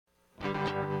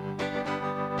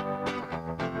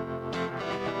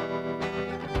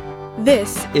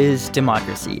This is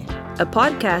Democracy, a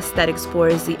podcast that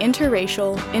explores the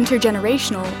interracial,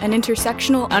 intergenerational, and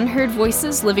intersectional unheard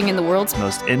voices living in the world's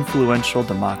most influential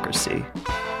democracy.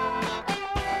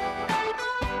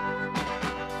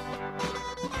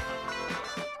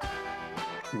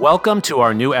 Welcome to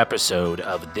our new episode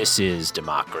of This is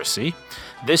Democracy.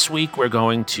 This week, we're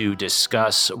going to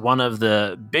discuss one of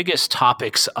the biggest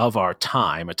topics of our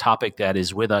time, a topic that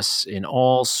is with us in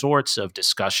all sorts of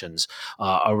discussions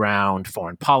around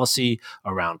foreign policy,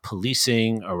 around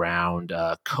policing, around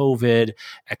COVID,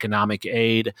 economic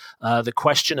aid, the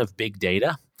question of big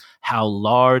data. How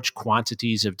large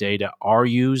quantities of data are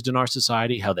used in our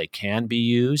society, how they can be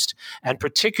used, and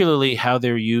particularly how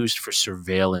they're used for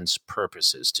surveillance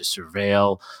purposes, to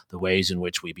surveil the ways in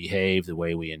which we behave, the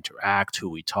way we interact, who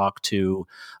we talk to.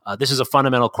 This is a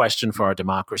fundamental question for our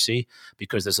democracy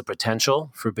because there's a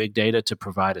potential for big data to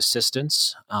provide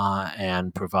assistance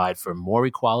and provide for more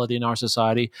equality in our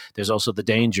society. There's also the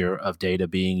danger of data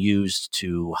being used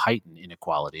to heighten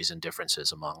inequalities and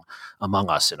differences among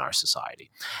us in our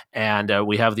society. And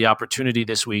we have the opportunity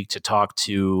this week to talk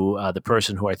to the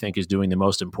person who I think is doing the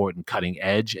most important cutting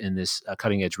edge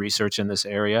research in this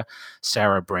area,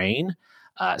 Sarah Brain.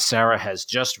 Sarah has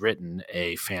just written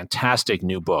a fantastic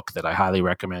new book that I highly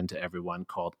recommend to everyone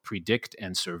called Predict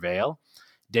and Surveil: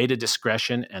 Data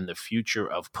Discretion and the Future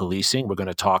of Policing. We're going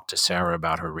to talk to Sarah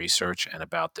about her research and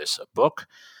about this book.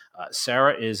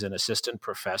 Sarah is an assistant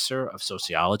professor of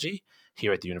sociology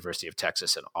here at the University of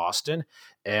Texas in Austin.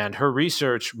 And her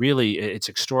research really, it's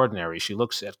extraordinary. She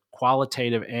looks at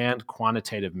qualitative and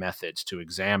quantitative methods to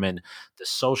examine the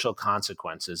social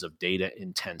consequences of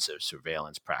data-intensive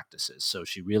surveillance practices. So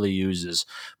she really uses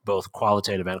both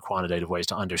qualitative and quantitative ways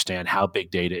to understand how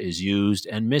big data is used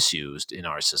and misused in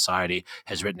our society,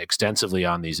 has written extensively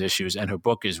on these issues, and her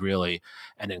book is really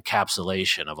an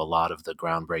encapsulation of a lot of the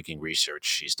groundbreaking research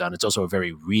she's done. It's also a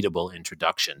very readable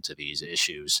introduction to these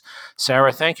issues.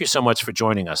 Sarah, thank you so much for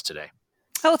joining us today.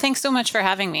 Oh, thanks so much for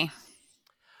having me.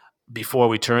 Before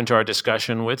we turn to our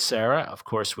discussion with Sarah, of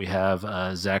course, we have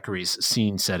Zachary's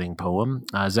scene-setting poem.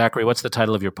 Zachary, what's the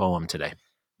title of your poem today?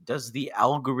 Does the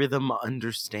algorithm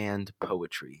understand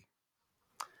poetry?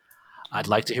 I'd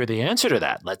like to hear the answer to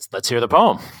that. Let's hear the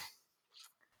poem.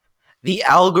 The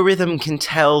algorithm can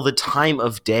tell the time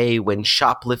of day when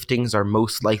shopliftings are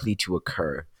most likely to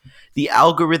occur. The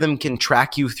algorithm can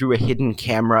track you through a hidden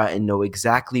camera and know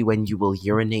exactly when you will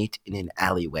urinate in an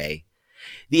alleyway.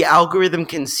 The algorithm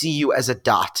can see you as a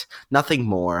dot, nothing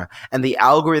more, and the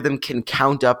algorithm can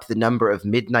count up the number of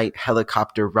midnight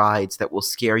helicopter rides that will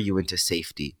scare you into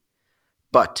safety.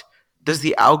 But does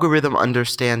the algorithm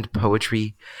understand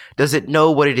poetry? Does it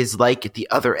know what it is like at the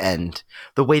other end?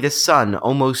 The way the sun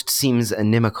almost seems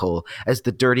inimical as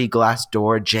the dirty glass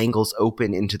door jangles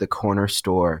open into the corner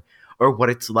store. Or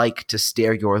what it's like to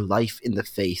stare your life in the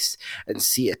face and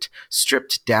see it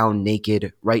stripped down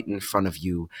naked right in front of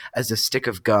you as a stick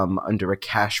of gum under a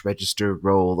cash register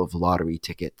roll of lottery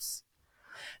tickets.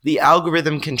 The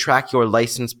algorithm can track your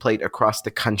license plate across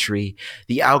the country.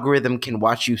 The algorithm can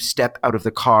watch you step out of the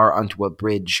car onto a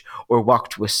bridge or walk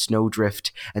to a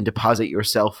snowdrift and deposit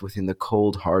yourself within the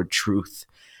cold, hard truth.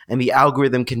 And the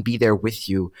algorithm can be there with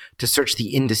you to search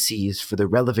the indices for the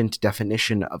relevant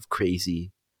definition of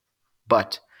crazy.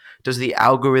 But does the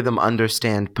algorithm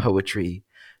understand poetry?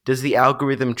 Does the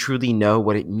algorithm truly know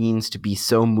what it means to be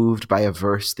so moved by a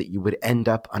verse that you would end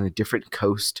up on a different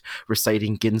coast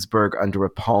reciting Ginsberg under a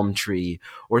palm tree,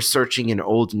 or searching an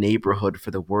old neighborhood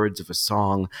for the words of a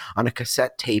song on a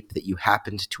cassette tape that you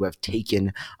happened to have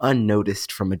taken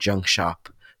unnoticed from a junk shop?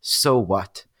 So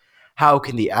what? How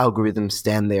can the algorithm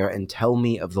stand there and tell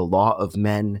me of the law of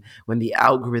men when the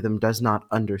algorithm does not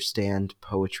understand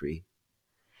poetry?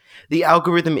 The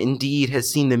algorithm indeed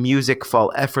has seen the music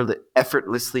fall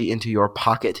effortlessly into your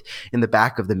pocket in the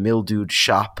back of the mildewed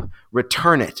shop.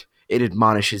 Return it, it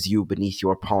admonishes you beneath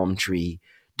your palm tree.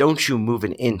 Don't you move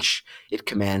an inch, it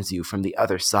commands you from the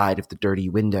other side of the dirty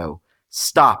window.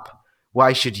 Stop.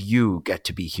 Why should you get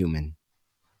to be human?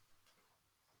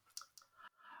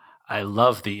 I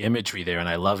love the imagery there, and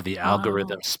I love the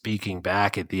algorithm speaking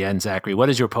back at the end. Zachary, what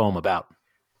is your poem about?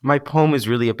 My poem is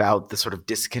really about the sort of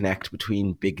disconnect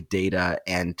between big data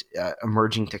and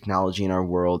emerging technology in our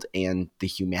world and the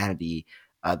humanity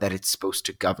that it's supposed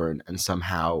to govern and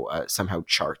somehow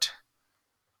chart.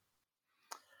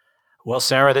 Well,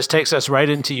 Sarah, this takes us right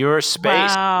into your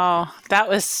space. Wow, that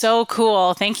was so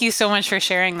cool. Thank you so much for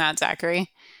sharing that, Zachary.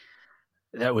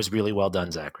 That was really well done,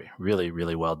 Zachary. Really,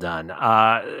 really well done.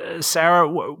 Sarah,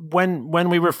 when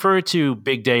we refer to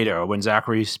big data, or when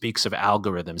Zachary speaks of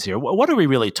algorithms here, what are we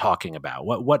really talking about?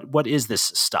 What is this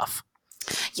stuff?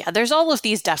 Yeah, there's all of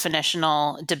these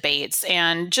definitional debates,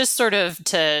 and just sort of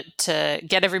to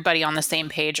get everybody on the same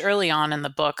page early on in the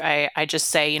book, I just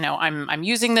say, I'm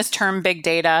using this term big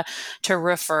data to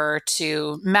refer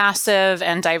to massive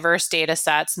and diverse data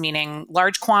sets, meaning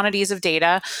large quantities of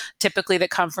data, typically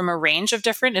that come from a range of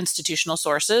different institutional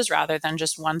sources rather than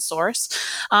just one source,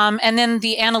 and then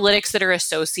the analytics that are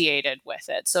associated with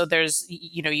it. So there's,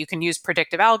 you can use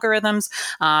predictive algorithms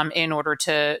in order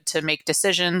to make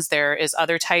decisions. There is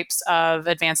other types of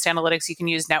advanced analytics you can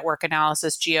use, network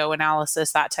analysis,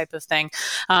 geo-analysis, that type of thing.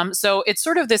 So it's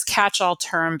sort of this catch-all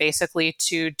term basically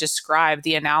to describe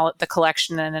the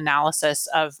collection and analysis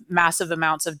of massive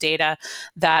amounts of data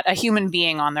that a human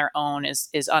being on their own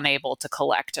is unable to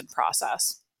collect and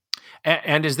process.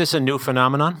 And is this a new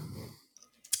phenomenon?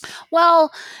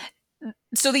 Well,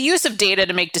 so the use of data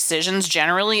to make decisions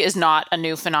generally is not a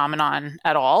new phenomenon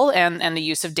at all. And the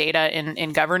use of data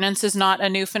in governance is not a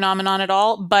new phenomenon at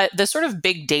all. But the sort of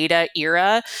big data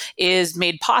era is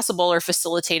made possible or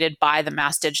facilitated by the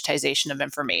mass digitization of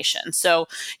information. So,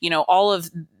 all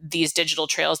of these digital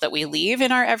trails that we leave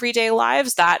in our everyday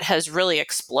lives, that has really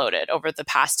exploded over the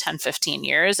past 10, 15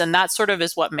 years. And that sort of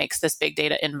is what makes this big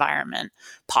data environment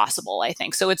possible, I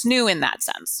think. So it's new in that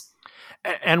sense.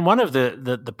 And one of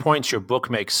the points your book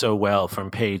makes so well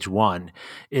from page 1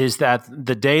 is that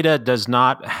the data does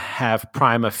not have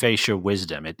prima facie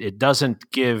wisdom. It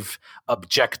doesn't give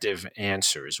objective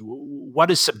answers. What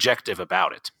is subjective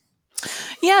about it?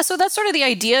 Yeah, so that's sort of the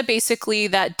idea, basically,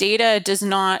 that data does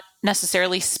not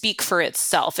necessarily speak for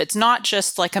itself. It's not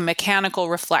just like a mechanical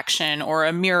reflection or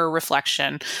a mirror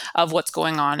reflection of what's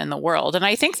going on in the world. And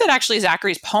I think that actually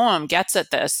Zachary's poem gets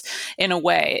at this in a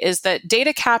way, is that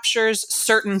data captures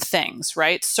certain things,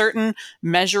 right? Certain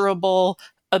measurable,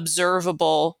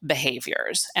 observable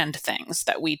behaviors and things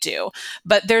that we do.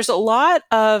 But there's a lot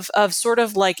of sort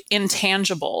of like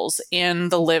intangibles in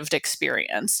the lived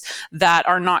experience that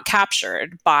are not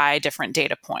captured by different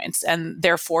data points, and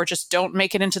therefore just don't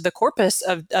make it into the corpus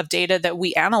of data that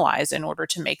we analyze in order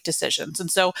to make decisions. And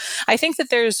so I think that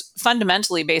there's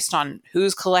fundamentally, based on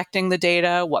who's collecting the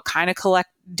data, what kind of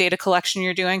data collection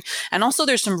you're doing. And also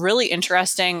there's some really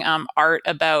interesting art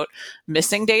about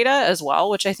missing data as well,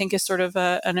 which I think is sort of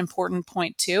an important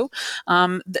point too.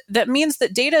 That means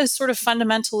that data is sort of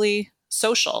fundamentally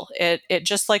social. It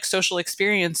just like social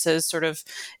experiences sort of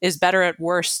is better at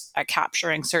worse at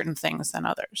capturing certain things than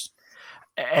others.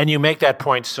 And you make that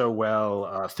point so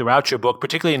well throughout your book,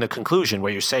 particularly in the conclusion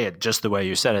where you say it just the way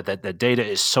you said it, that data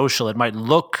is social. It might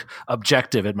look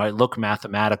objective, it might look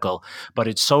mathematical, but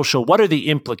it's social. What are the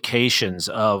implications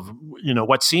of,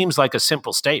 what seems like a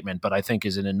simple statement, but I think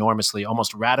is an enormously,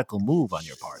 almost radical move on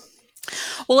your part?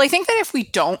 Well, I think that if we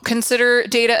don't consider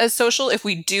data as social, if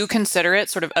we do consider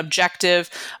it sort of objective,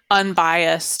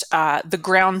 unbiased, the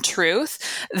ground truth,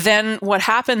 then what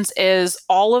happens is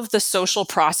all of the social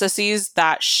processes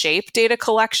that shape data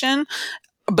collection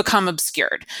become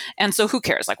obscured. And so who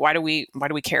cares? Like, why do we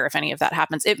care if any of that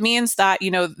happens? It means that,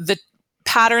 the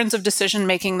patterns of decision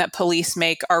making that police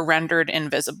make are rendered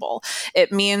invisible.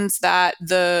 It means that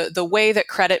the way that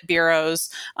credit bureaus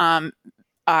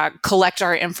collect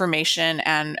our information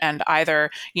and either,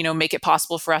 make it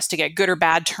possible for us to get good or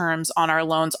bad terms on our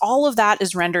loans, all of that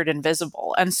is rendered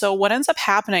invisible. And so what ends up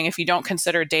happening if you don't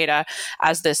consider data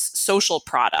as this social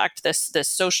product, this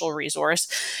social resource,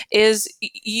 is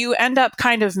you end up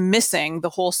kind of missing the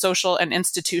whole social and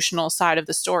institutional side of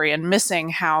the story, and missing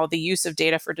how the use of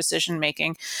data for decision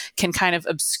making can kind of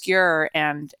obscure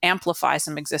and amplify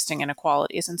some existing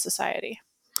inequalities in society.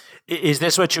 Is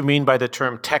this what you mean by the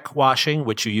term tech washing,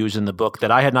 which you use in the book,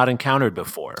 that I had not encountered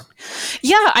before?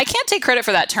 Yeah, I can't take credit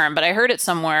for that term, but I heard it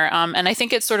somewhere. And I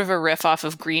think it's sort of a riff off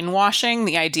of greenwashing,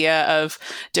 the idea of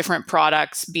different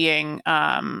products being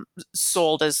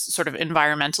sold as sort of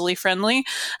environmentally friendly.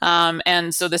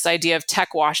 And so this idea of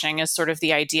tech washing is sort of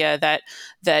the idea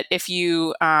that if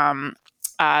you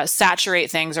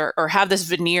saturate things or have this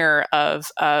veneer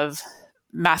of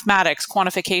mathematics,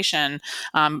 quantification,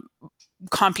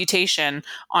 computation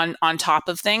on top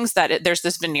of things, that there's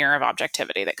this veneer of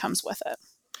objectivity that comes with it.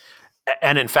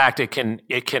 And in fact, it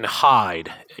can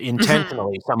hide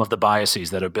intentionally some of the biases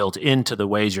that are built into the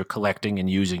ways you're collecting and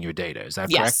using your data. Is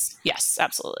that correct? Yes,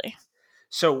 absolutely.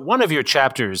 So one of your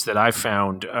chapters that I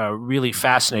found really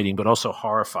fascinating, but also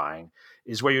horrifying,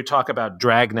 is where you talk about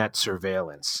dragnet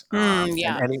surveillance.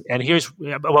 Yeah. And here's,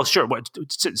 well, sure.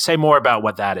 Say more about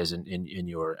what that is in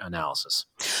your analysis.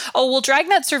 Oh, well,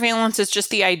 dragnet surveillance is just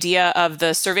the idea of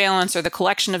the surveillance or the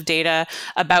collection of data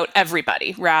about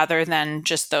everybody rather than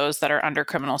just those that are under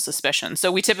criminal suspicion.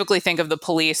 So we typically think of the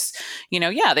police,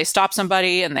 they stop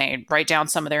somebody and they write down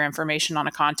some of their information on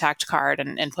a contact card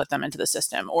and put them into the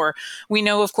system. Or we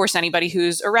know, of course, anybody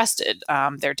who's arrested,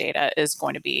 their data is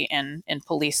going to be in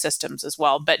police systems as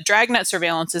well. But dragnet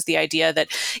surveillance is the idea that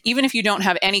even if you don't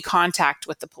have any contact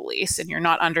with the police and you're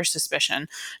not under suspicion,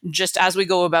 just as we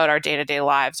go about our day-to-day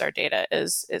lives, our data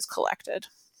is collected.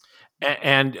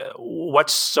 And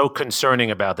what's so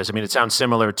concerning about this? I mean, it sounds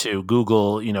similar to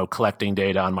Google, collecting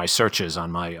data on my searches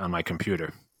on my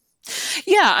computer.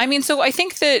 Yeah, I mean, so I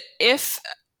think that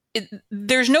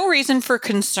there's no reason for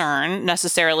concern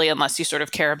necessarily, unless you sort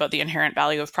of care about the inherent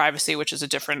value of privacy, which is a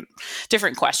different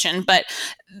question. But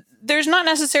there's not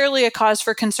necessarily a cause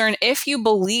for concern if you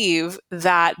believe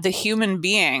that the human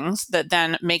beings that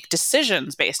then make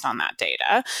decisions based on that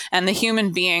data, and the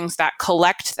human beings that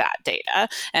collect that data,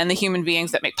 and the human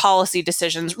beings that make policy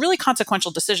decisions, really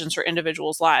consequential decisions for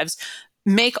individuals' lives,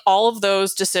 make all of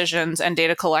those decisions and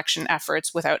data collection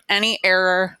efforts without any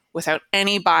error, without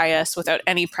any bias, without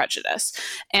any prejudice.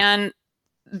 And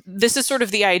this is sort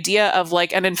of the idea of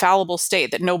like an infallible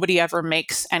state, that nobody ever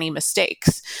makes any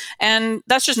mistakes. And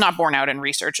that's just not borne out in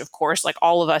research, of course. Like,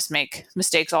 all of us make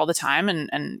mistakes all the time,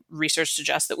 and research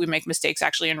suggests that we make mistakes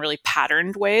actually in really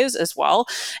patterned ways as well.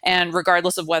 And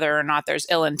regardless of whether or not there's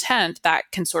ill intent,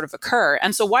 that can sort of occur.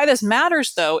 And so why this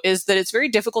matters, though, is that it's very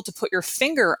difficult to put your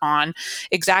finger on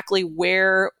exactly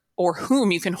where or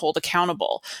whom you can hold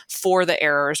accountable for the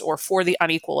errors or for the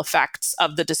unequal effects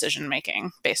of the decision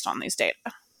making based on these data.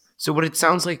 So what it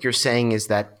sounds like you're saying is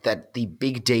that the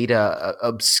big data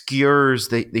obscures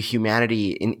the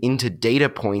humanity into data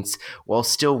points while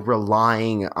still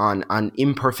relying on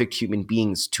imperfect human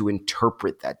beings to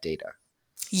interpret that data.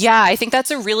 Yeah, I think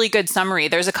that's a really good summary.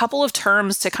 There's a couple of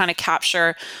terms to kind of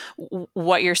capture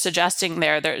what you're suggesting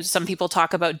there. There's some people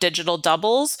talk about digital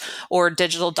doubles or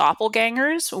digital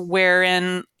doppelgangers,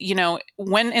 wherein,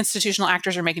 when institutional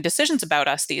actors are making decisions about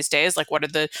us these days, like what are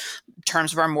the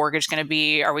terms of our mortgage going to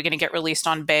be? Are we going to get released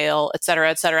on bail, et cetera,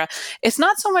 et cetera? It's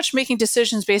not so much making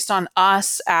decisions based on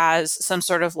us as some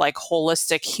sort of like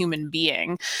holistic human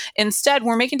being. Instead,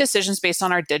 we're making decisions based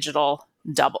on our digital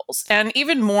doubles, and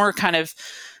even more kind of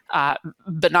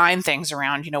benign things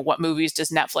around, what movies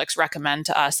does Netflix recommend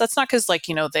to us? That's not because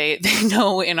they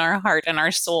know in our heart and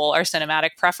our soul our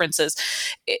cinematic preferences.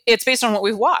 It's based on what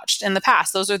we've watched in the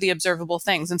past. Those are the observable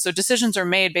things. And so decisions are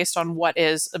made based on what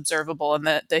is observable, and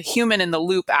the human in the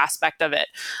loop aspect of it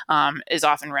is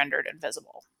often rendered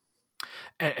invisible.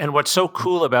 And what's so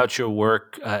cool about your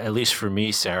work, at least for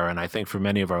me, Sarah, and I think for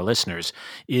many of our listeners,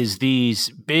 is these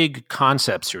big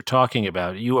concepts you're talking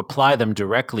about. You apply them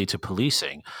directly to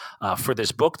policing. For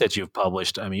this book that you've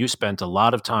published, I mean, you spent a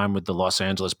lot of time with the Los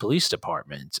Angeles Police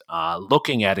Department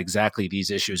looking at exactly these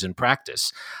issues in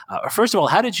practice. First of all,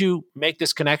 how did you make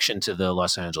this connection to the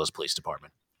Los Angeles Police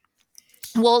Department?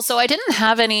 Well, so I didn't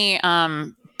have any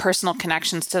personal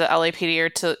connections to the LAPD or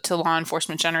to law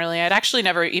enforcement generally. I'd actually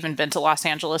never even been to Los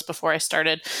Angeles before I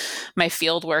started my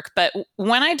field work. But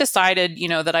when I decided,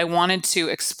 that I wanted to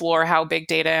explore how big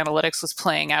data analytics was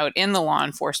playing out in the law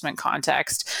enforcement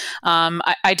context,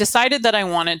 I decided that I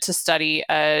wanted to study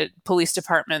a police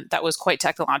department that was quite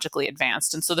technologically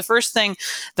advanced. And so the first thing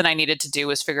that I needed to do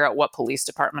was figure out what police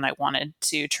department I wanted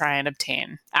to try and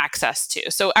obtain access to.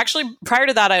 So actually, prior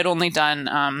to that, I'd only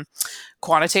done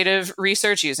quantitative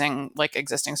research using like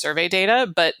existing survey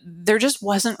data, but there just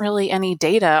wasn't really any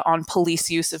data on police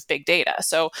use of big data.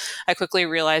 So I quickly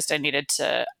realized I needed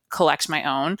to collect my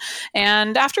own.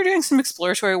 And after doing some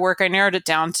exploratory work, I narrowed it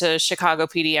down to Chicago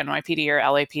PD, NYPD, or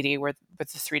LAPD were the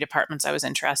three departments I was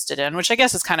interested in, which I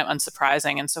guess is kind of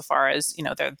unsurprising insofar as,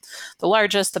 they're the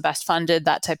largest, the best funded,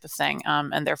 that type of thing,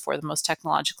 and therefore the most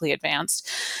technologically advanced.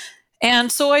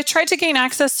 And so I tried to gain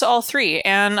access to all three,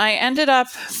 and I ended up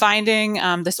finding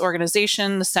this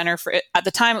organization, the Center for, at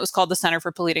the time it was called the Center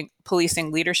for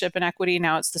Policing Leadership and Equity.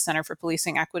 Now it's the Center for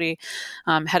Policing Equity,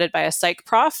 headed by a psych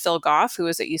prof, Phil Goff, who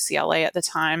was at UCLA at the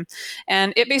time.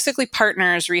 And it basically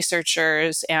partners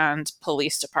researchers and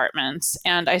police departments.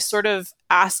 And I sort of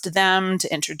asked them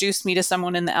to introduce me to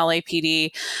someone in the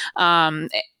LAPD.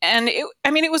 And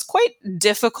it was quite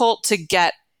difficult to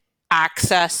get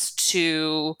access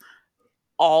to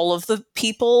all of the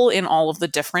people in all of the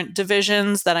different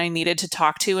divisions that I needed to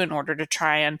talk to in order to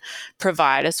try and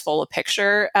provide as full a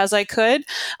picture as I could.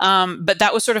 But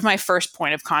that was sort of my first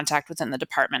point of contact within the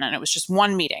department. And it was just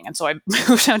one meeting. And so I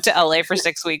moved out to LA for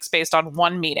 6 weeks based on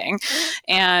one meeting,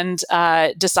 and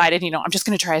decided, I'm just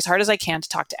going to try as hard as I can to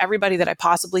talk to everybody that I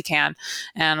possibly can,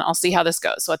 and I'll see how this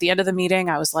goes. So at the end of the meeting,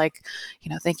 I was like,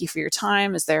 thank you for your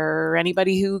time. Is there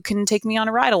anybody who can take me on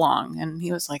a ride along? And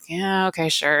he was like, yeah, okay,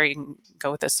 sure. You can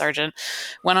go with this sergeant.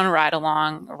 Went on a ride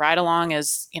along. A ride along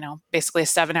is, basically a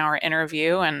 7-hour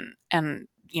interview. And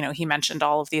he mentioned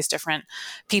all of these different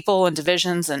people and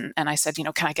divisions. And I said,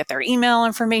 can I get their email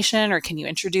information, or can you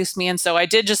introduce me? And so I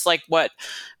did just like what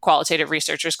qualitative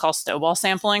researchers call snowball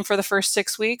sampling for the first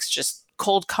 6 weeks, just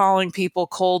cold calling people,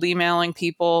 cold emailing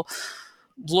people,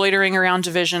 loitering around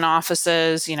division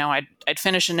offices. I'd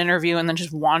finish an interview and then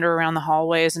just wander around the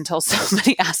hallways until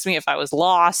somebody asked me if I was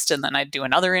lost, and then I'd do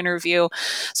another interview.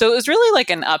 So it was really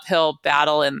like an uphill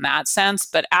battle in that sense.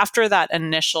 But after that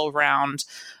initial round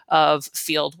of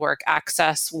fieldwork,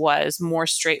 access was more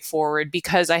straightforward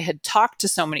because I had talked to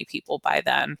so many people by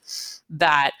then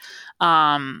that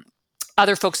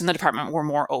other folks in the department were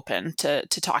more open to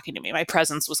talking to me. My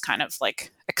presence was kind of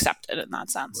like accepted in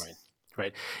that sense.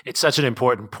 Right. It's such an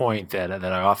important point that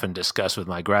I often discuss with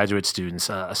my graduate students.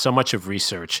 So much of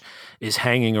research is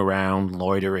hanging around,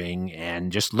 loitering,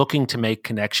 and just looking to make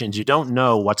connections. You don't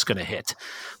know what's going to hit,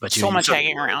 but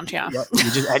hanging around. Yeah.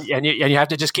 You have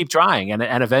to just keep trying,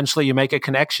 and eventually you make a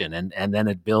connection, and then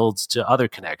it builds to other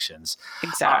connections.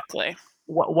 Exactly.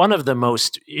 One of the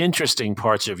most interesting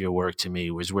parts of your work to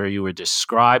me was where you were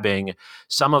describing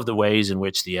some of the ways in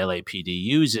which the LAPD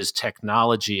uses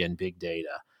technology and big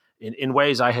data in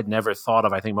ways I had never thought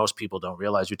of. I think most people don't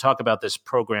realize. You talk about this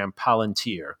program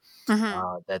Palantir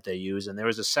that they use, and there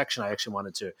was a section I actually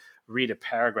wanted to read a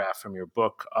paragraph from your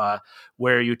book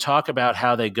where you talk about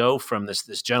how they go from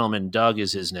this gentleman, Doug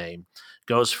is his name,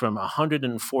 goes from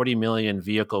 140 million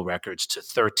vehicle records to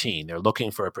 13. They're looking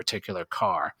for a particular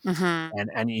car.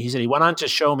 And he said he went on to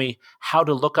show me how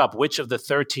to look up which of the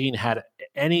 13 had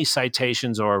any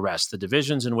citations or arrests, the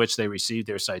divisions in which they received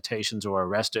their citations or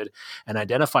arrested, and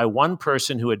identify one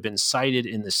person who had been cited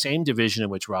in the same division in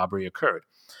which robbery occurred.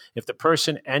 If the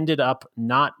person ended up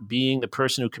not being the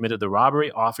person who committed the robbery,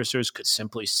 officers could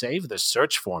simply save the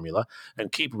search formula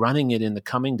and keep running it in the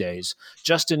coming days,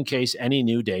 just in case any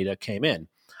new data came in.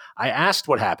 I asked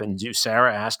what happens.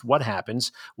 Sarah asked what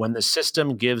happens when the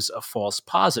system gives a false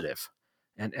positive.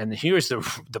 And here's the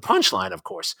punchline, of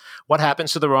course. What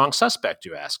happens to the wrong suspect,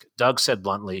 you ask? Doug said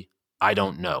bluntly, I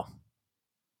don't know.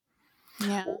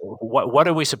 Yeah. What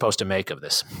are we supposed to make of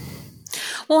this?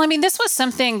 Well, this was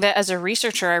something that as a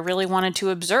researcher, I really wanted to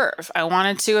observe. I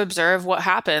wanted to observe what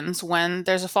happens when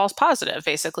there's a false positive,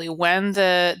 basically, when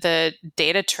the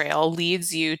data trail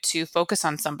leads you to focus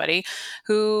on somebody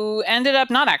who ended up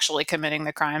not actually committing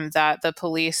the crime that the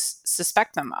police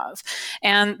suspect them of.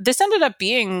 And this ended up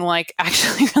being like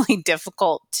actually really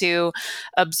difficult to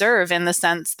observe in the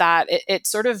sense that it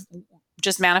sort of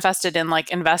just manifested in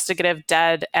like investigative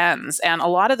dead ends. And a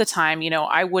lot of the time,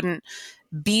 I wouldn't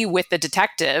be with the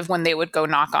detective when they would go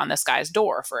knock on this guy's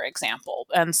door, for example.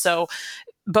 And so,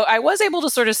 but I was able to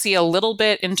sort of see a little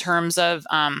bit in terms of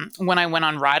when I went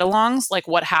on ride-alongs, like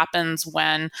what happens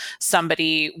when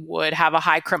somebody would have a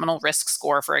high criminal risk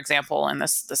score, for example, in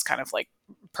this kind of like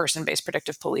person-based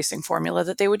predictive policing formula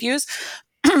that they would use.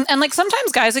 And like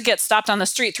sometimes guys would get stopped on the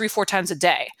street 3-4 times a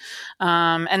day,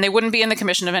 and they wouldn't be in the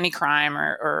commission of any crime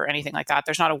or anything like that.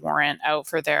 There's not a warrant out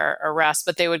for their arrest,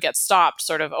 but they would get stopped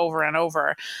sort of over and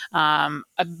over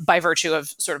by virtue of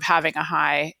sort of having a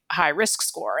high risk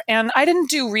score. And I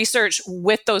didn't do research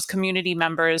with those community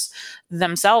members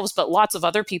themselves, but lots of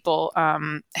other people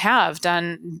have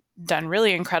done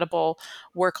really incredible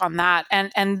work on that.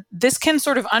 And this can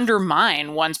sort of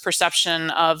undermine one's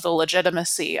perception of the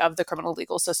legitimacy of the criminal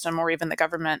legal system or even the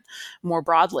government more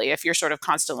broadly if you're sort of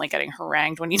constantly getting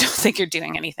harangued when you don't think you're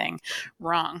doing anything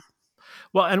wrong.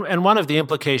 Well, and one of the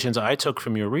implications I took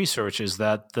from your research is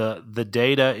that the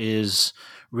data is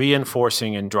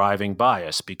reinforcing and driving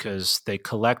bias because they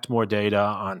collect more data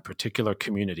on particular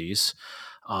communities.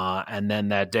 And then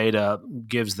that data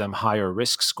gives them higher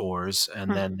risk scores.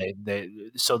 And then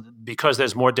so because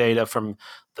there's more data from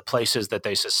the places that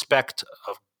they suspect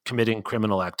of committing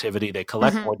criminal activity, they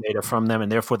collect more data from them,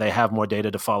 and therefore they have more data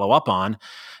to follow up on.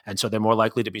 And so they're more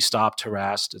likely to be stopped,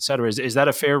 harassed, et cetera. Is that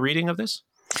a fair reading of this?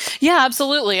 Yeah,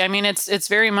 absolutely. I mean, it's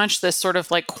very much this sort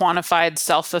of like quantified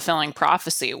self-fulfilling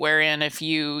prophecy, wherein if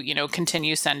you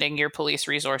continue sending your police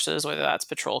resources, whether that's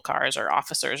patrol cars or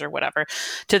officers or whatever,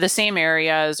 to the same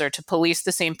areas or to police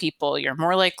the same people, you're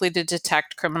more likely to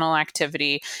detect criminal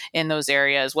activity in those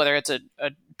areas, whether it's a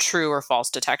true or false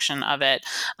detection of it,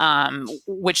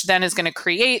 which then is going to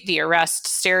create the arrest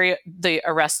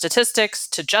statistics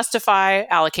to justify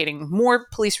allocating more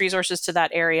police resources to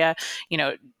that area.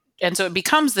 And so it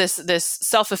becomes this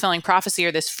self-fulfilling prophecy,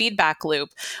 or this feedback loop,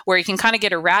 where you can kind of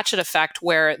get a ratchet effect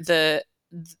where the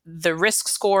risk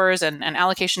scores and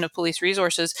allocation of police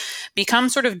resources become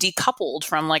sort of decoupled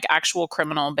from like actual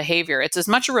criminal behavior. It's as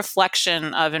much a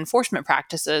reflection of enforcement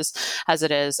practices as it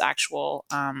is actual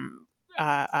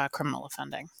criminal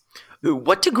offending.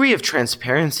 What degree of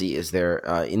transparency is there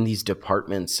in these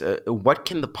departments? What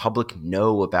can the public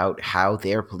know about how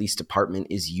their police department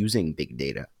is using big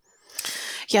data?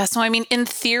 Yeah, so I mean, in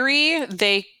theory,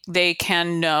 they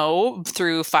can know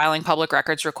through filing public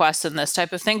records requests and this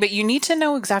type of thing, but you need to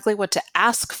know exactly what to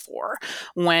ask for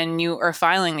when you are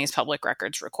filing these public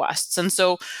records requests. And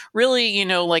so really,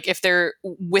 like if they're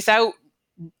without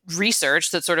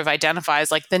research that sort of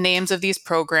identifies like the names of these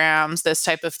programs, this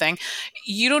type of thing,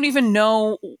 you don't even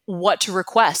know what to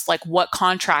request, like what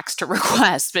contracts to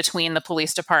request between the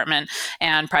police department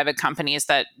and private companies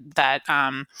that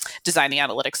design the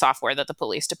analytic software that the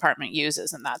police department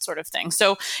uses and that sort of thing.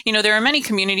 So, there are many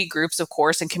community groups, of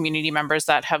course, and community members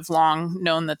that have long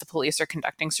known that the police are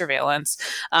conducting surveillance.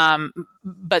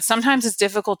 But sometimes it's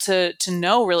difficult to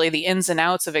know really the ins and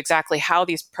outs of exactly how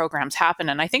these programs happen.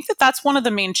 And I think that that's one of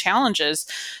the main challenges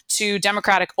to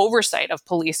democratic oversight of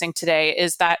policing today,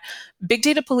 is that big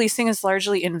data policing is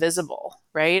largely invisible,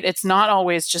 right? It's not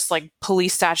always just like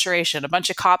police saturation, a bunch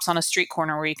of cops on a street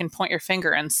corner where you can point your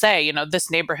finger and say,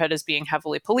 this neighborhood is being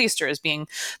heavily policed or is being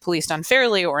policed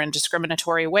unfairly or in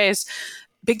discriminatory ways.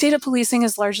 Big data policing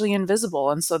is largely invisible.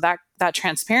 And so that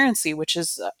transparency, which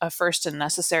is a first and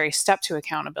necessary step to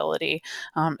accountability,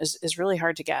 is really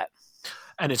hard to get.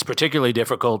 And it's particularly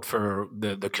difficult for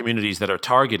the communities that are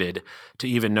targeted to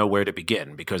even know where to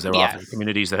begin, because they're often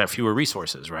communities that have fewer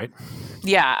resources, right?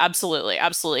 Yeah, absolutely.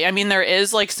 Absolutely. I mean, there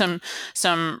is like some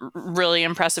really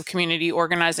impressive community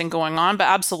organizing going on, but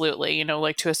absolutely,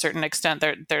 like to a certain extent,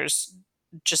 there's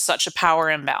just such a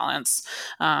power imbalance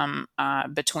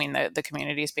between the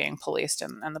communities being policed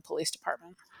and the police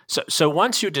department. So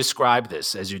once you describe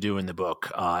this, as you do in the book,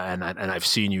 and I've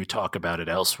seen you talk about it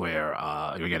elsewhere,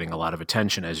 you're getting a lot of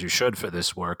attention, as you should, for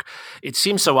this work. It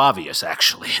seems so obvious,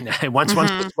 actually. And once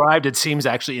described, it seems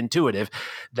actually intuitive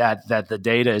that the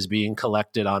data is being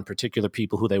collected on particular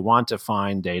people who they want to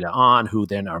find data on, who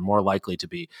then are more likely to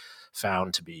be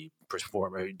found to be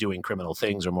doing criminal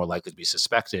things or more likely to be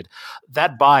suspected.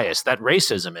 That bias, that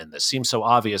racism in this seems so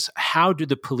obvious. How do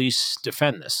the police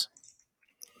defend this?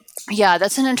 Yeah,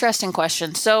 that's an interesting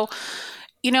question. So,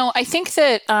 I think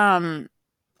that on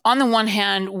the one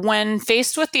hand, when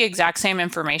faced with the exact same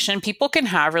information, people can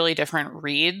have really different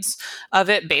reads of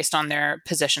it based on their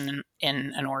position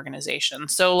in an organization.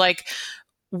 So, like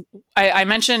I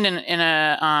mentioned in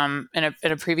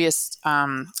a previous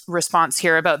response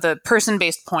here about the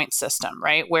person-based point system,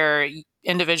 right, where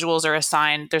individuals are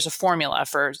assigned, there's a formula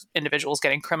for individuals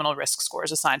getting criminal risk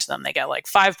scores assigned to them. They get like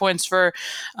 5 points for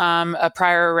a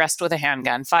prior arrest with a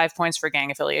handgun, 5 points for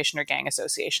gang affiliation or gang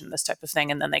association, this type of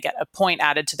thing. And then they get a point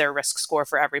added to their risk score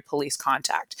for every police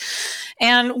contact.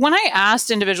 And when I asked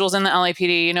individuals in the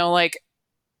LAPD,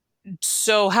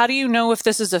 so how do you know if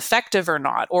this is effective or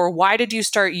not? Or why did you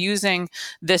start using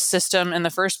this system in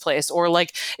the first place? Or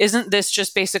like, isn't this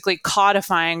just basically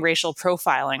codifying racial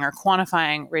profiling or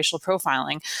quantifying racial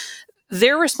profiling?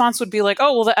 Their response would be like,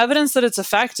 oh, well, the evidence that it's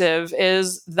effective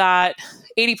is that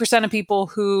 80% of people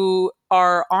who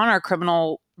are on our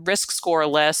criminal risk score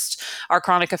list, our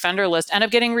chronic offender list, end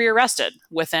up getting rearrested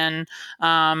within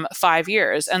 5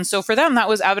 years. And so for them, that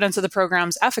was evidence of the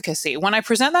program's efficacy. When I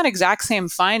present that exact same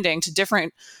finding to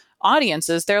different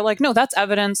audiences, they're like, no, that's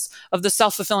evidence of the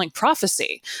self-fulfilling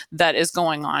prophecy that is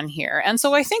going on here. And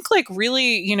so I think like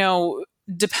really,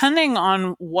 depending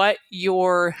on what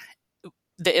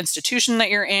the institution that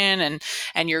you're in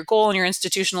and your goal and your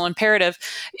institutional imperative,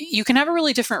 you can have a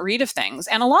really different read of things.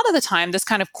 And a lot of the time, this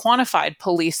kind of quantified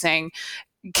policing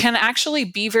can actually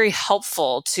be very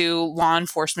helpful to law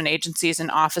enforcement agencies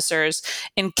and officers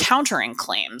in countering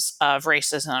claims of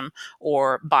racism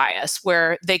or bias,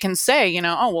 where they can say,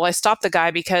 oh, well, I stopped the guy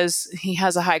because he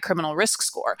has a high criminal risk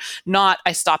score, not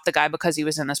I stopped the guy because he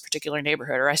was in this particular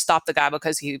neighborhood, or I stopped the guy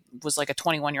because he was like a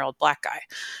 21-year-old black guy,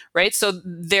 right? So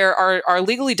there are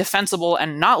legally defensible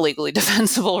and not legally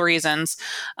defensible reasons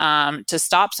to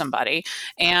stop somebody.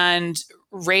 And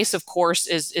race, of course,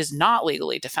 is not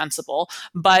legally defensible.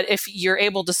 But if you're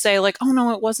able to say like, oh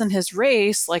no, it wasn't his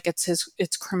race, like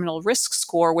it's criminal risk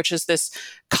score, which is this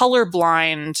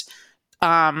colorblind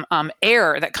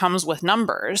error that comes with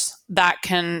numbers, that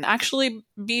can actually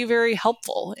be very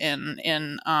helpful in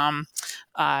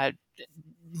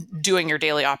doing your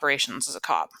daily operations as a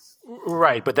cop.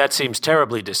 Right, but that seems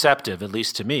terribly deceptive, at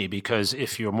least to me, because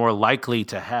if you're more likely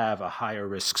to have a higher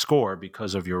risk score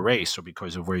because of your race or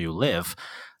because of where you live,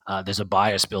 there's a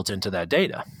bias built into that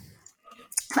data.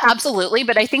 Absolutely,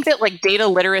 but I think that like data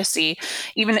literacy,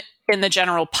 even in the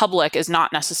general public, is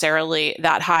not necessarily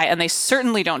that high, and they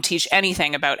certainly don't teach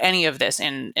anything about any of this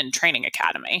in training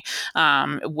academy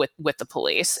with the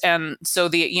police. And so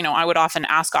I would often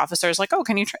ask officers like, oh,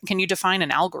 can you define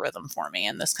an algorithm for me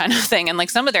and this kind of thing? And like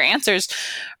some of their answers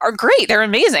are great, they're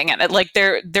amazing, and like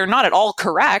they're not at all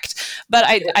correct. But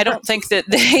I don't think that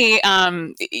they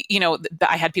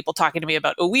I had people talking to me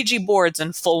about Ouija boards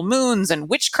and full moons and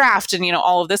witchcraft and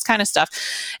all of this kind of stuff,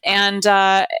 and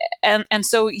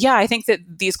so I think that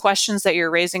these questions that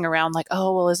you're raising around like,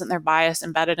 oh, well, isn't there bias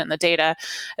embedded in the data,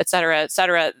 et cetera,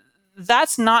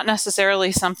 that's not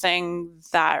necessarily something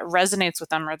that resonates with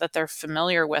them or that they're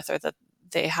familiar with or that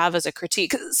they have as a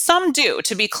critique. Some do,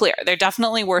 to be clear. There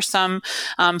definitely were some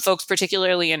folks,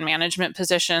 particularly in management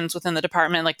positions within the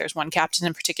department. Like there's one captain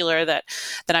in particular that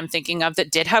I'm thinking of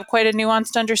that did have quite a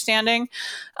nuanced understanding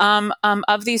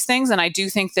of these things. And I do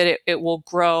think that it will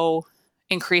grow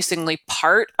increasingly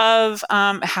part of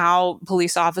how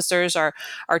police officers are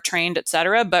trained, et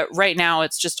cetera. But right now,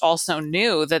 it's just also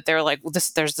new that they're like,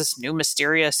 there's this new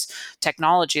mysterious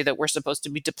technology that we're supposed to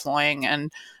be deploying,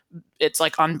 and it's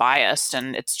like unbiased.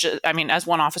 And it's just, as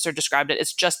one officer described it,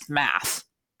 it's just math.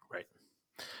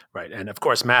 Right. And of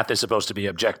course, math is supposed to be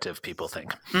objective, people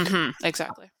think. Mm-hmm,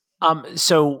 exactly.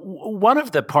 So one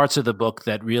of the parts of the book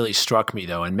that really struck me,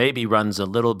 though, and maybe runs a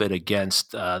little bit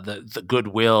against the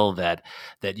goodwill that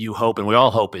you hope and we all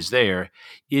hope is there,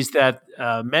 is that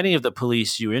many of the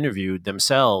police you interviewed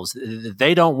themselves,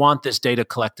 they don't want this data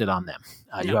collected on them.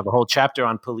 No. You have a whole chapter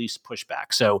on police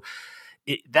pushback. So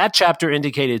that chapter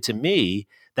indicated to me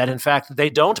that, in fact,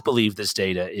 they don't believe this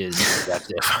data is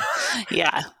objective.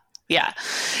 Yeah.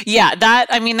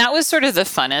 That was sort of the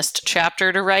funnest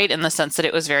chapter to write in the sense that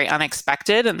it was very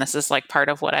unexpected. And this is like part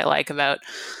of what I like about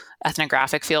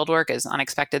ethnographic fieldwork is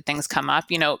unexpected things come up.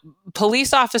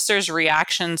 Police officers'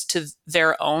 reactions to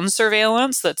their own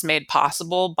surveillance that's made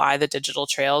possible by the digital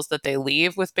trails that they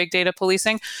leave with big data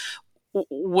policing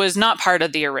was not part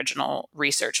of the original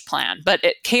research plan, but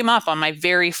it came up on my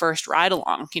very first ride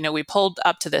along. We pulled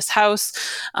up to this house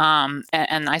and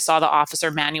I saw the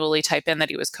officer manually type in that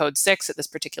he was code 6 at this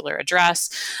particular address,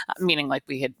 meaning like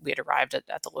we had arrived at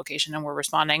the location and were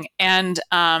responding. And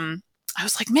I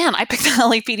was like, man, I picked the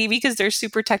LAPD because they're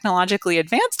super technologically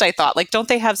advanced. I thought, like, don't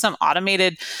they have some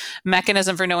automated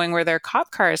mechanism for knowing where their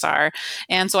cop cars are?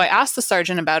 And so I asked the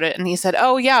sergeant about it, and he said,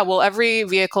 oh yeah, well, every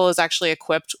vehicle is actually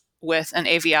equipped with an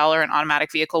AVL or an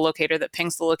automatic vehicle locator that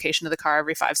pings the location of the car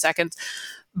every 5 seconds,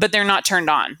 but they're not turned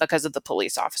on because of the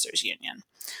police officers union.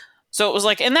 So it was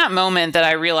like in that moment that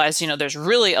I realized, there's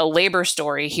really a labor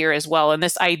story here as well. And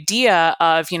this idea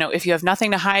of, if you have nothing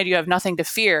to hide, you have nothing to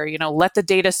fear, let the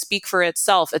data speak for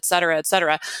itself, et cetera, et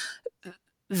cetera.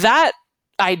 That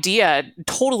idea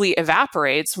totally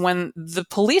evaporates when the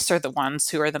police are the ones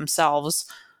who are themselves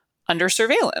under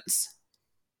surveillance.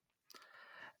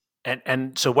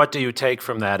 And so what do you take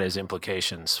from that as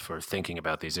implications for thinking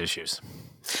about these issues?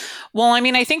 Well,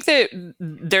 I think that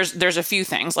there's a few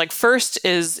things. Like first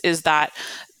is that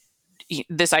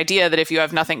this idea that if you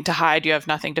have nothing to hide, you have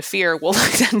nothing to fear, well,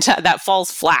 that falls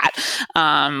flat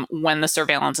when the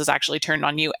surveillance is actually turned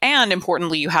on you. And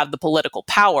importantly, you have the political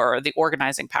power, or the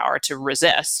organizing power to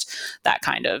resist that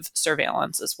kind of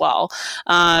surveillance as well.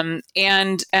 And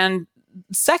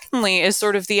secondly is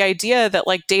sort of the idea that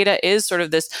like data is sort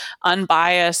of this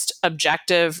unbiased,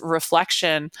 objective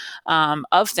reflection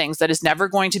of things that is never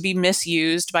going to be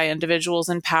misused by individuals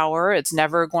in power. It's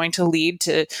never going to lead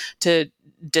to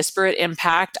disparate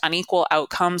impact, unequal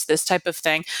outcomes, this type of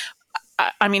thing.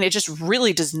 I mean, it just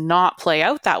really does not play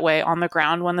out that way on the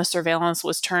ground when the surveillance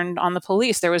was turned on the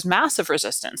police. There was massive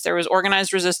resistance. There was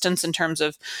organized resistance in terms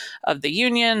of the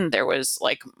union. There was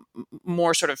like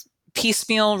more sort of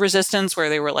piecemeal resistance where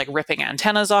they were like ripping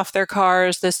antennas off their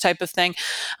cars, this type of thing.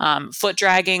 Foot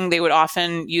dragging, they would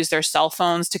often use their cell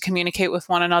phones to communicate with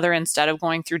one another instead of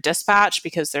going through dispatch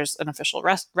because there's an official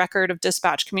record of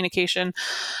dispatch communication.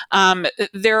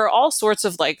 There are all sorts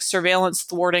of like surveillance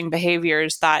thwarting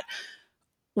behaviors that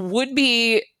would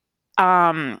be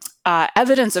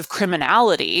evidence of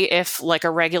criminality if like a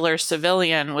regular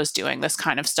civilian was doing this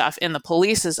kind of stuff in the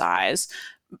police's eyes.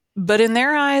 But in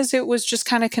their eyes, it was just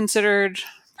kind of considered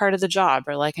part of the job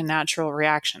or like a natural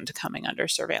reaction to coming under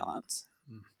surveillance.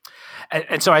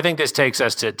 And so I think this takes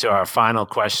us to our final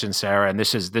question, Sarah, and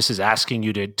this is asking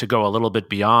you to go a little bit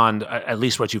beyond at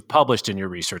least what you've published in your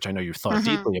research. I know you've thought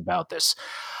deeply about this.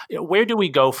 Where do we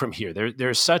go from here?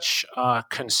 There's such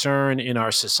concern in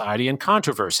our society and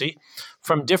controversy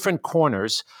from different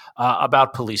corners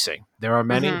about policing. There are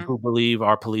many who believe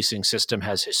our policing system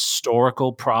has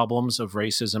historical problems of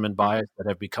racism and bias that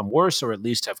have become worse or at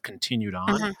least have continued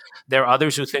on. There are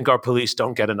others who think our police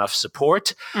don't get enough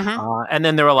support. And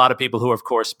then there are a lot of people who, of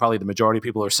course, probably the majority of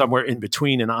people are somewhere in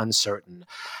between and uncertain.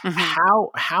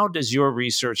 How does your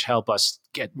research help us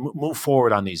move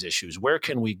forward on these issues? Where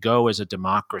can we go as a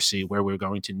democracy where we're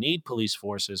going to need police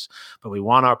forces, but we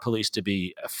want our police to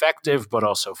be effective but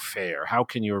also fair? How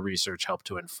can your research help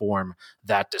to inform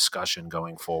that discussion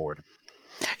going forward?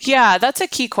 Yeah, that's a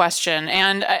key question.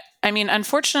 And I mean,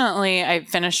 unfortunately, I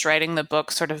finished writing the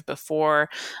book sort of before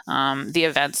the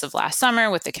events of last summer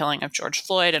with the killing of George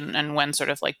Floyd and when sort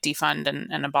of like defund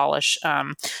and abolish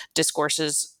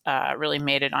discourses really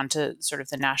made it onto sort of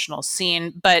the national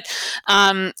scene. But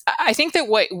I think that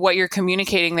what you're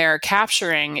communicating there,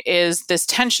 capturing, is this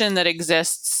tension that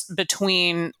exists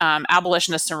between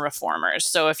abolitionists and reformers.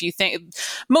 So if you think,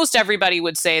 most everybody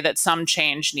would say that some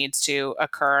change needs to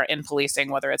occur in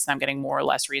policing, whether it's them getting more or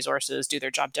less resources, do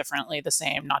their job differently, the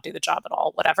same, not do the job at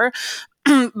all, whatever.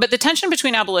 But the tension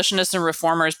between abolitionists and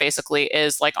reformers basically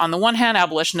is like, on the one hand,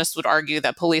 abolitionists would argue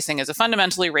that policing is a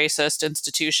fundamentally racist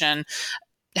institution,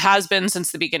 has been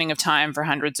since the beginning of time for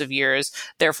hundreds of years.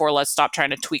 Therefore, let's stop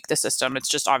trying to tweak the system. It's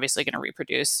just obviously going to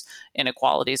reproduce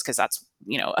inequalities because that's,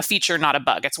 a feature, not a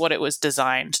bug. It's what it was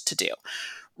designed to do.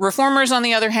 Reformers, on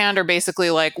the other hand, are basically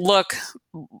like, look,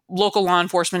 local law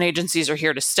enforcement agencies are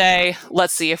here to stay.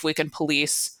 Let's see if we can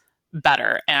police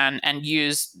better and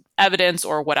use evidence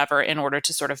or whatever in order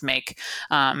to sort of make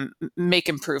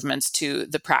improvements to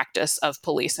the practice of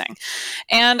policing.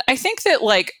 And I think that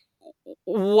like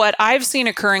what I've seen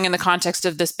occurring in the context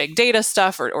of this big data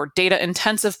stuff or data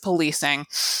intensive policing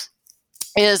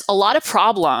is a lot of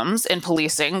problems in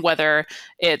policing, whether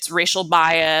it's racial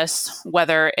bias,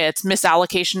 whether it's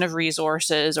misallocation of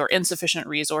resources or insufficient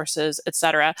resources, et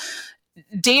cetera.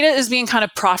 Data is being kind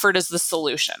of proffered as the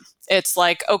solution. It's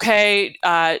like, okay,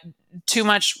 too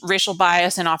much racial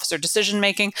bias in officer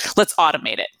decision-making, let's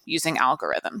automate it using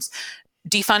algorithms.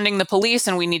 Defunding the police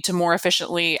and we need to more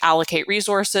efficiently allocate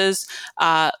resources,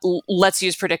 let's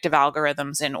use predictive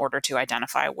algorithms in order to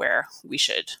identify where we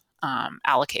should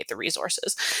allocate the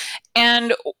resources.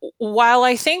 And while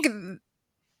I think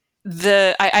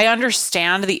I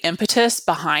understand the impetus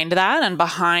behind that and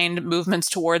behind movements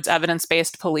towards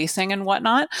evidence-based policing and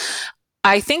whatnot,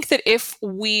 I think that if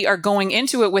we are going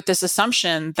into it with this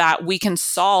assumption that we can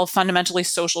solve fundamentally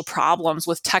social problems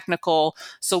with technical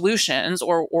solutions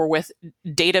or with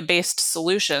data-based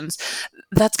solutions,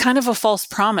 that's kind of a false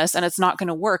promise and it's not going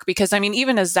to work. Because, I mean,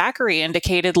 even as Zachary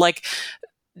indicated, like,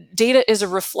 data is a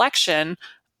reflection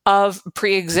of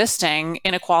pre-existing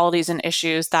inequalities and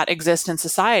issues that exist in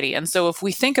society. And so if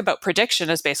we think about prediction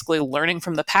as basically learning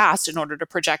from the past in order to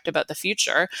project about the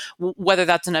future, whether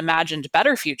that's an imagined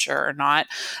better future or not,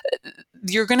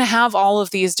 you're going to have all of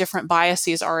these different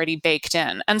biases already baked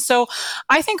in. And so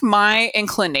I think my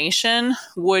inclination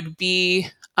would be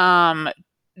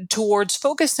towards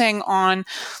focusing on,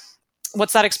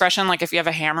 what's that expression? Like, if you have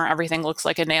a hammer, everything looks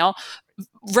like a nail.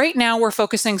 Right now, we're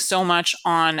focusing so much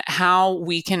on how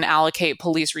we can allocate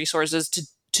police resources to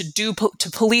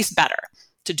police better,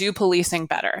 to do policing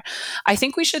better. I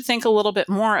think we should think a little bit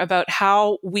more about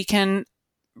how we can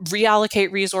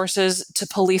reallocate resources to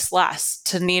police less,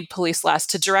 to need police less,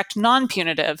 to direct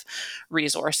non-punitive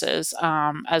resources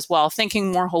as well,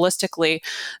 thinking more holistically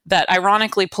that,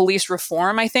 ironically, police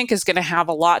reform, I think, is going to have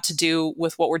a lot to do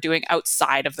with what we're doing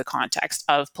outside of the context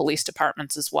of police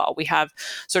departments as well. We have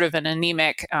sort of an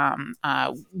anemic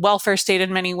welfare state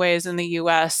in many ways in the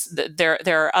U.S. There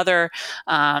are other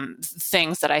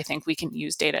things that I think we can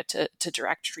use data to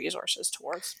direct resources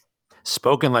towards.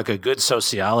 Spoken like a good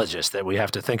sociologist, that we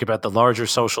have to think about the larger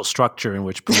social structure in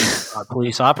which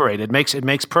police operate. It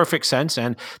makes perfect sense,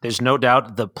 and there's no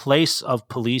doubt the place of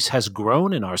police has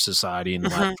grown in our society in the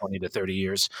last 20 to 30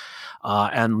 years.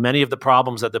 And many of the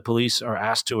problems that the police are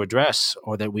asked to address,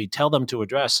 or that we tell them to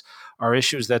address, are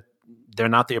issues that they're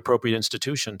not the appropriate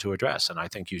institution to address. And I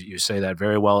think you say that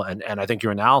very well. And I think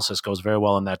your analysis goes very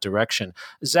well in that direction.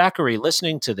 Zachary,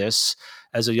 listening to this,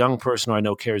 as a young person who I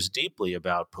know cares deeply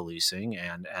about policing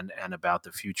and about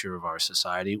the future of our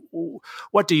society,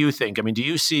 what do you think? I mean, do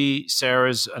you see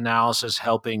Sarah's analysis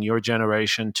helping your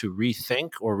generation to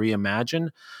rethink or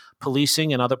reimagine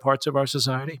policing in other parts of our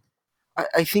society?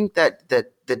 I think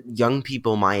that young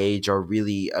people my age are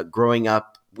really growing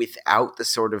up without the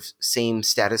sort of same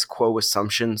status quo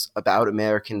assumptions about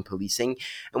American policing.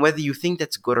 And whether you think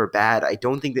that's good or bad, I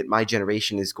don't think that my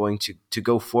generation is going to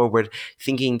go forward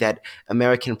thinking that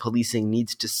American policing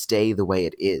needs to stay the way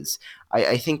it is.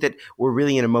 I think that we're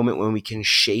really in a moment when we can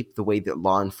shape the way that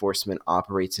law enforcement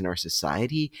operates in our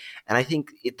society. And I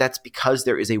think that's because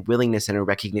there is a willingness and a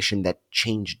recognition that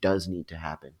change does need to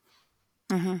happen.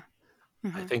 Mm-hmm.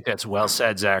 I think that's well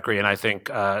said, Zachary. And I think,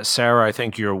 Sarah, I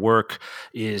think your work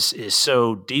is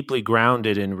so deeply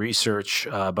grounded in research,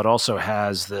 but also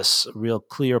has this real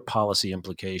clear policy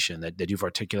implication that you've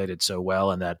articulated so well,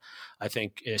 and that I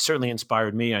think it certainly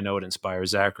inspired me. I know it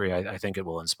inspires Zachary. I think it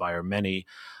will inspire many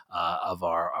of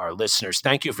our listeners.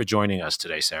 Thank you for joining us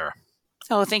today, Sarah.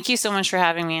 Oh, thank you so much for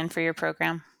having me and for your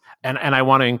program. And I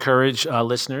want to encourage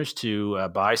listeners to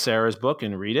buy Sarah's book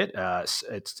and read it.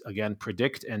 It's, again,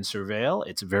 Predict and Surveil.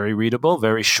 It's very readable,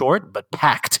 very short, but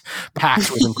packed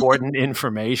with important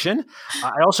information.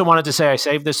 I also wanted to say I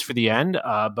saved this for the end,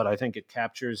 but I think it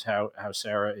captures how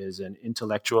Sarah is an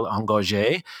intellectual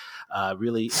engagée,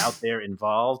 really out there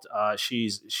involved. She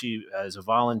is a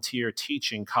volunteer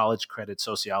teaching college credit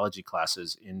sociology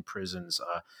classes in prisons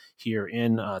here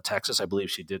in Texas. I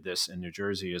believe she did this in New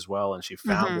Jersey as well, and she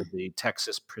founded the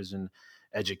Texas Prison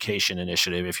Education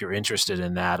Initiative. If you're interested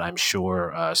in that, I'm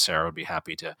sure Sarah would be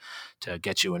happy to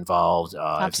get you involved.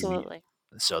 Absolutely.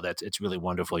 So it's really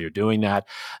wonderful you're doing that.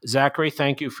 Zachary,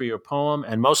 thank you for your poem.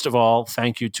 And most of all,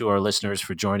 thank you to our listeners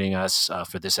for joining us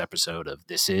for this episode of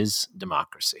This is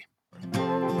Democracy.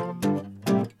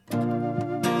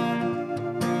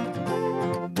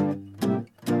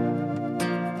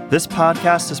 This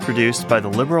podcast is produced by the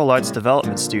Liberal Arts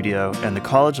Development Studio and the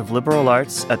College of Liberal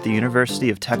Arts at the University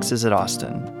of Texas at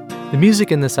Austin. The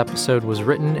music in this episode was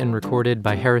written and recorded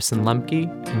by Harrison Lemke,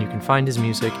 and you can find his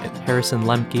music at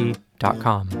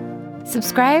harrisonlemke.com.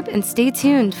 Subscribe and stay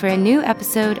tuned for a new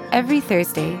episode every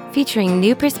Thursday featuring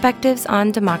new perspectives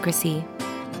on democracy.